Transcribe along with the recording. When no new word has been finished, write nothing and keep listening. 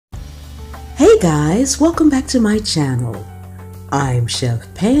Hey guys, welcome back to my channel. I'm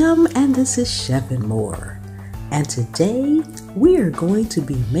Chef Pam and this is Chef'n' More. And today we are going to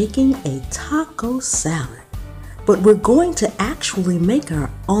be making a taco salad. But we're going to actually make our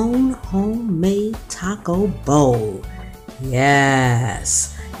own homemade taco bowl.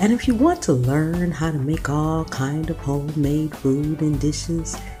 Yes! And if you want to learn how to make all kind of homemade food and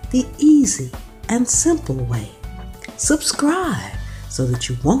dishes the easy and simple way, subscribe so that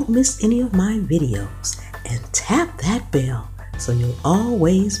you won't miss any of my videos, and tap that bell so you'll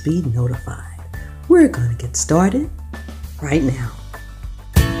always be notified. We're going to get started right now.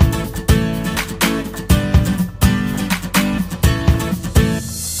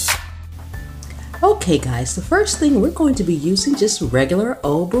 Okay guys, the first thing we're going to be using just regular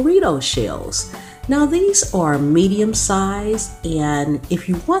old burrito shells. Now these are medium size, and if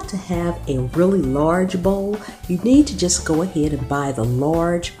you want to have a really large bowl, you need to just go ahead and buy the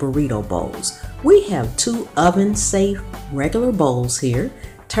large burrito bowls. We have two oven safe regular bowls here,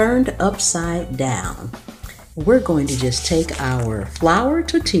 turned upside down. We're going to just take our flour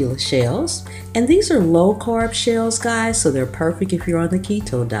tortilla shells, and these are low carb shells guys, so they're perfect if you're on the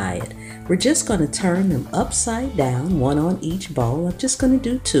keto diet. We're just going to turn them upside down, one on each bowl. I'm just going to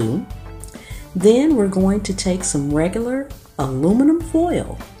do two. Then we're going to take some regular aluminum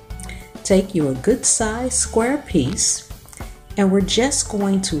foil. Take you a good size square piece, and we're just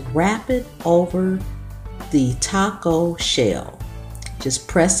going to wrap it over the taco shell. Just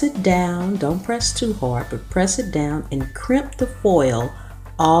press it down, don't press too hard, but press it down and crimp the foil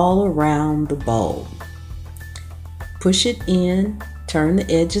all around the bowl. Push it in, turn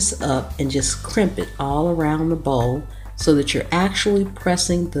the edges up, and just crimp it all around the bowl so that you're actually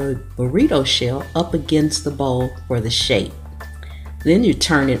pressing the burrito shell up against the bowl for the shape. Then you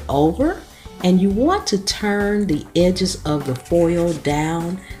turn it over, and you want to turn the edges of the foil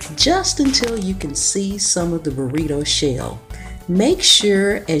down just until you can see some of the burrito shell. Make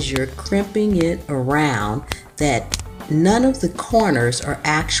sure as you're crimping it around that none of the corners are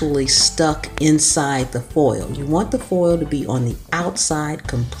actually stuck inside the foil. You want the foil to be on the outside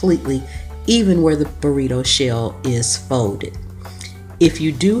completely, even where the burrito shell is folded. If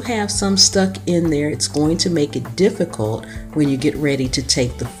you do have some stuck in there, it's going to make it difficult when you get ready to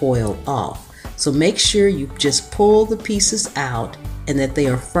take the foil off. So make sure you just pull the pieces out and that they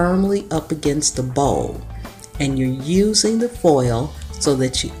are firmly up against the bowl. And you're using the foil so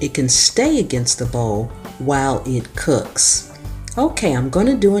that it can stay against the bowl while it cooks. Okay, I'm going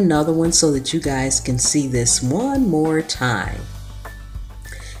to do another one so that you guys can see this one more time.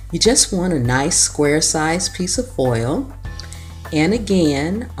 You just want a nice square size piece of foil, and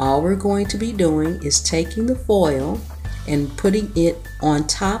again all we're going to be doing is taking the foil and putting it on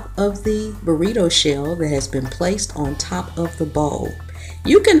top of the burrito shell that has been placed on top of the bowl.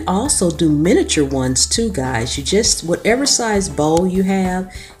 You can also do miniature ones too guys. You just, whatever size bowl you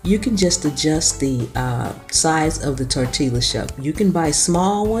have, you can just adjust the size of the tortilla shell. You can buy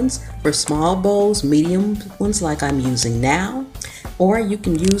small ones for small bowls, medium ones like I'm using now, or you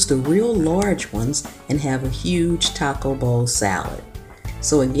can use the real large ones and have a huge taco bowl salad.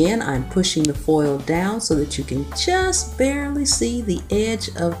 So again, I'm pushing the foil down so that you can just barely see the edge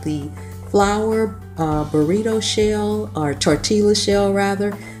of the flour burrito shell, or tortilla shell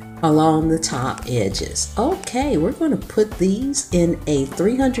rather, along the top edges. Okay, we're going to put these in a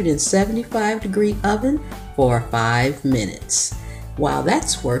 375-degree oven for 5 minutes. While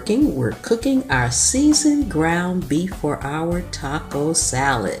that's working, we're cooking our seasoned ground beef for our taco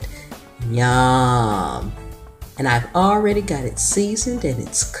salad. Yum! And I've already got it seasoned and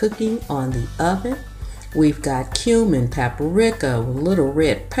it's cooking on the oven. We've got cumin, paprika, little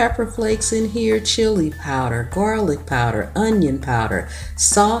red pepper flakes in here, chili powder, garlic powder, onion powder,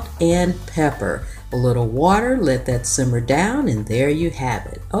 salt and pepper. A little water, let that simmer down, and there you have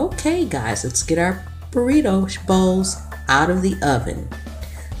it. Okay guys, let's get our burrito bowls out of the oven.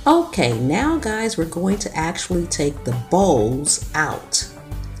 Okay, now guys, we're going to actually take the bowls out.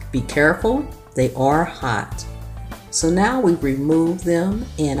 Be careful, they are hot. So now we've removed them,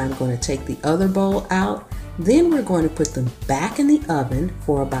 and I'm going to take the other bowl out. Then we're going to put them back in the oven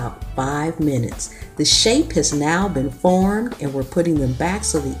for about 5 minutes. The shape has now been formed, and we're putting them back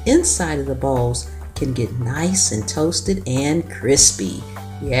so the inside of the bowls can get nice and toasted and crispy.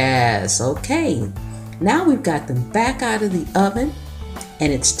 Yes, okay. Now we've got them back out of the oven,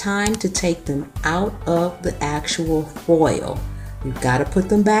 and it's time to take them out of the actual foil. We've got to put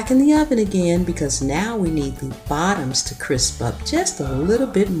them back in the oven again because now we need the bottoms to crisp up just a little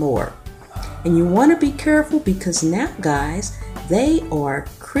bit more. And you want to be careful because now guys, they are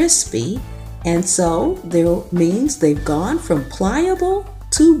crispy, and so that means they've gone from pliable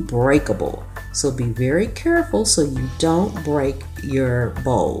to breakable. So be very careful so you don't break your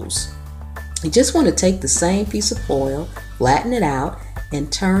bowls. You just want to take the same piece of foil, flatten it out,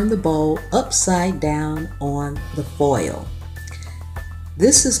 and turn the bowl upside down on the foil.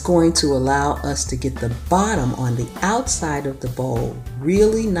 This is going to allow us to get the bottom on the outside of the bowl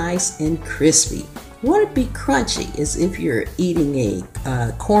really nice and crispy. You want it to be crunchy, as if you're eating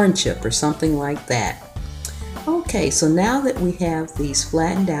a corn chip or something like that. Okay, so now that we have these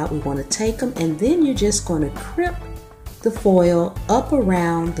flattened out, we want to take them, and then you're just going to crimp the foil up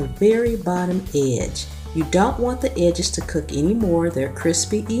around the very bottom edge. You don't want the edges to cook anymore. They're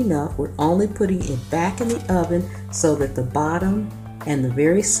crispy enough. We're only putting it back in the oven so that the bottom and the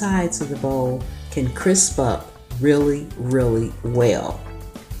very sides of the bowl can crisp up really, really well.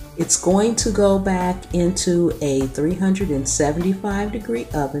 It's going to go back into a 375-degree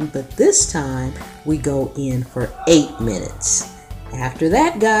oven, but this time we go in for 8 minutes. After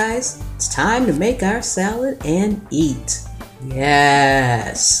that, guys, it's time to make our salad and eat.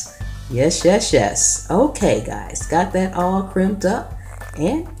 Yes. Yes, yes, yes. Okay, guys, got that all crimped up,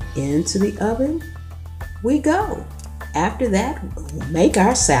 and into the oven we go. After that, we'll make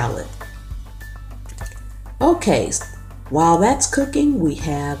our salad. Okay, while that's cooking, we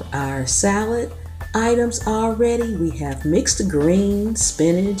have our salad items all ready. We have mixed greens,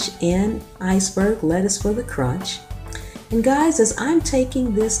 spinach, and iceberg lettuce for the crunch. And guys, as I'm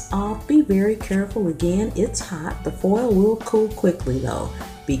taking this off, be very careful. Again, it's hot. The foil will cool quickly though.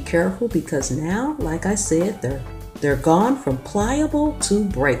 Be careful because now, like I said, they're gone from pliable to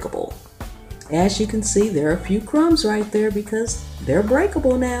breakable. As you can see, there are a few crumbs right there because they're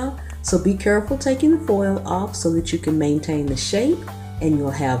breakable now. So be careful taking the foil off so that you can maintain the shape and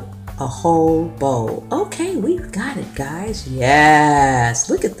you'll have a whole bowl. Okay, we've got it, guys. Yes,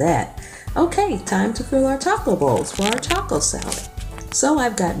 look at that. Okay, time to fill our taco bowls for our taco salad. So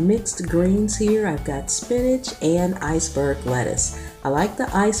I've got mixed greens here. I've got spinach and iceberg lettuce. I like the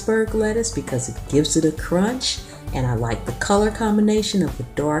iceberg lettuce because it gives it a crunch, and I like the color combination of the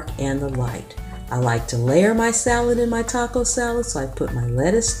dark and the light. I like to layer my salad in my taco salad, so I put my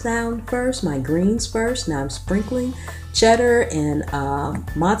lettuce down first, my greens first. Now I'm sprinkling cheddar and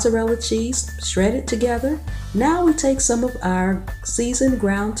mozzarella cheese shredded together. Now we take some of our seasoned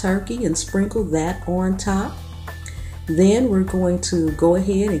ground turkey and sprinkle that on top. Then we're going to go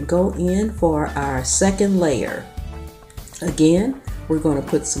ahead and go in for our second layer. Again, we're going to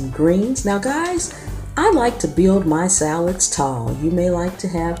put some greens. Now guys, I like to build my salads tall. You may like to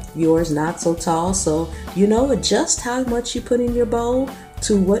have yours not so tall, so adjust how much you put in your bowl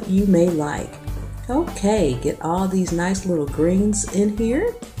to what you may like. Okay, get all these nice little greens in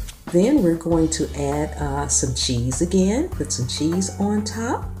here. Then we're going to add some cheese again. Put some cheese on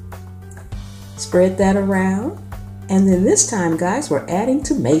top. Spread that around. And then this time, guys, we're adding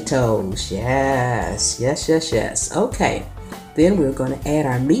tomatoes. Yes, yes, yes, yes. Okay. Then we're going to add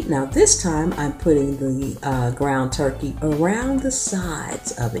our meat. Now this time I'm putting the ground turkey around the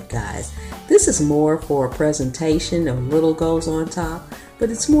sides of it, guys. This is more for presentation. A little goes on top, but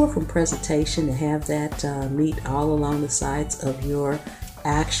it's more from presentation to have that meat all along the sides of your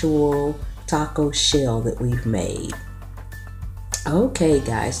actual taco shell that we've made. Okay,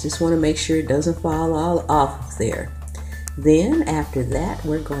 guys, just want to make sure it doesn't fall all off of there. Then after that,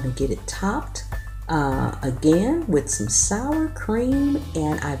 we're going to get it topped again with some sour cream,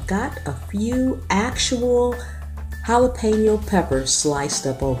 and I've got a few actual jalapeno peppers sliced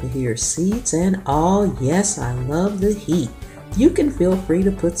up over here, seeds and all. Yes, I love the heat. You can feel free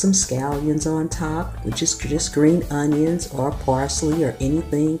to put some scallions on top, which is just green onions or parsley or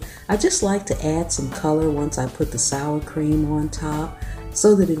anything. I just like to add some color once I put the sour cream on top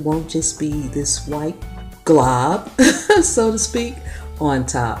so that it won't just be this white glob, so to speak, on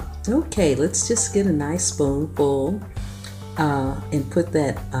top. Okay, let's just get a nice spoonful and put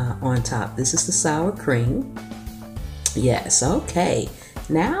that on top. This is the sour cream. Yes, okay.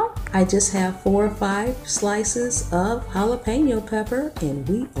 Now I just have 4 or 5 slices of jalapeno pepper and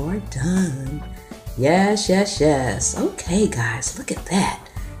we are done. Yes, yes, yes. Okay, guys, look at that.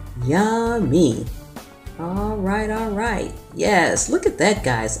 Yummy. All right, all right. Yes, look at that,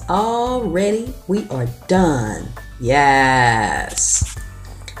 guys. Already we are done. Yes.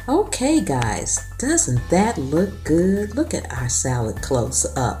 Okay, guys, doesn't that look good? Look at our salad close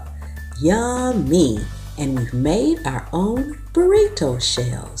up. Yummy. And we've made our own burrito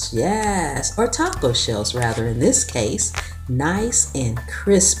shells. Yes, or taco shells rather in this case. Nice and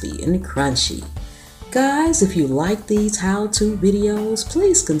crispy and crunchy. Guys, if you like these how-to videos,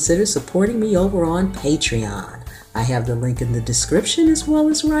 please consider supporting me over on Patreon. I have the link in the description as well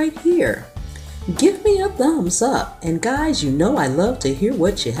as right here. Give me a thumbs up. And guys, you know I love to hear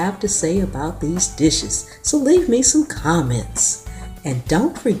what you have to say about these dishes, so leave me some comments. And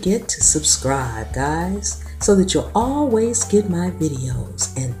don't forget to subscribe, guys, so that you'll always get my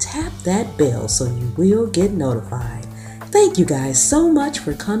videos, and tap that bell so you will get notified. Thank you guys so much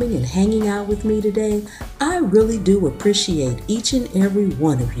for coming and hanging out with me today. I really do appreciate each and every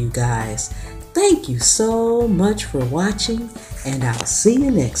one of you guys. Thank you so much for watching, and I'll see you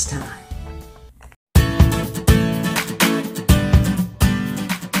next time.